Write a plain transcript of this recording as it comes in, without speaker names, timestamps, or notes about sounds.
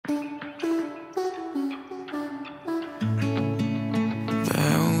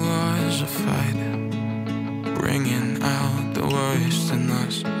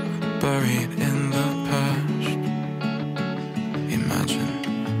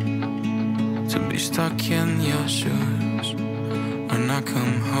to be stuck in your shoes. When I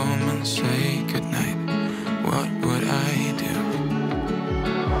come home and say goodnight, what would I do?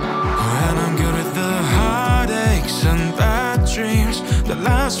 When I'm good with the heartaches and bad dreams that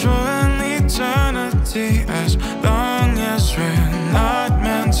last for an eternity, as long as we're not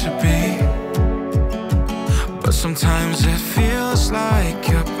meant to be. But sometimes it feels like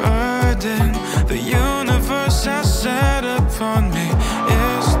a burden the universe has set upon me.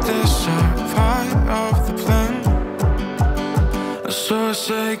 Is this a part of the plan? So I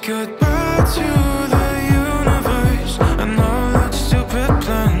say goodbye to the universe and all its stupid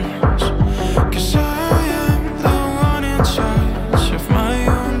plans, 'cause I am the one in charge of my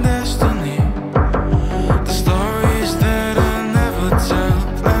own destiny. The stories that I never tell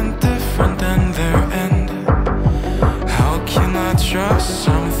plan different than their end. How can I trust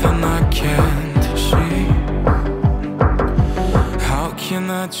something I can't see? How can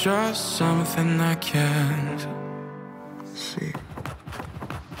I trust something I can't see?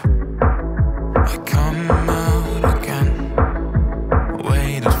 I come out again,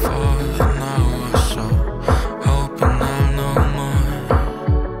 waited for an hour or so, hoping I'm no more.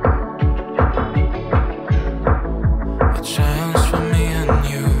 A chance for me and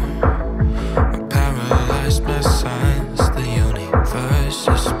you. We're paralyzed by signs the universe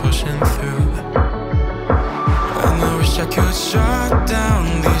is pushing through. And I wish I could shut down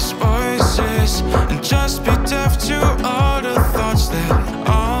these voices and just be deaf to all the thoughts that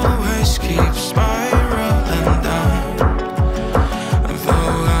always keep spiraling down.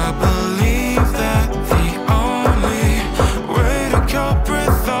 Though I believe that the only way to cope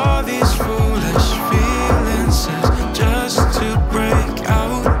with all these foolish feelings is just to break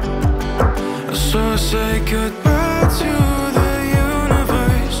out. So I say goodbye to the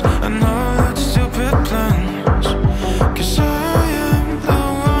universe and all its stupid plans, 'cause I am the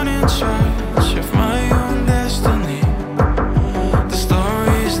one in charge of my own destiny. The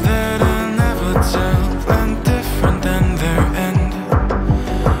stories that I never tell plan different than their end.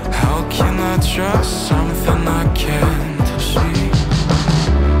 How can I trust something I can't see?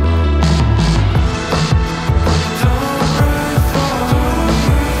 Don't wait for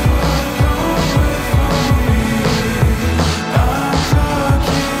me, don't wait for me. I'm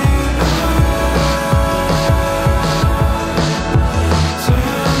clocking out,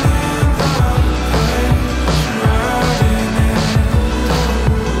 turning the page, writing it.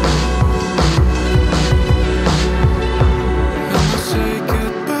 And I say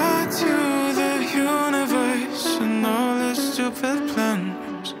goodbye to the universe and all its stupid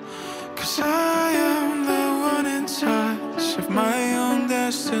plans, 'cause I am the one in charge of my own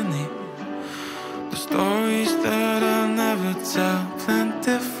destiny. The stories that I'll never tell plan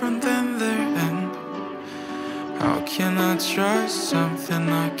different than their end. How can I trust something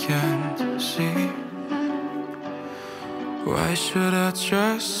I can't see? Why should I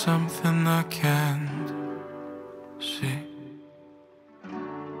trust something I can't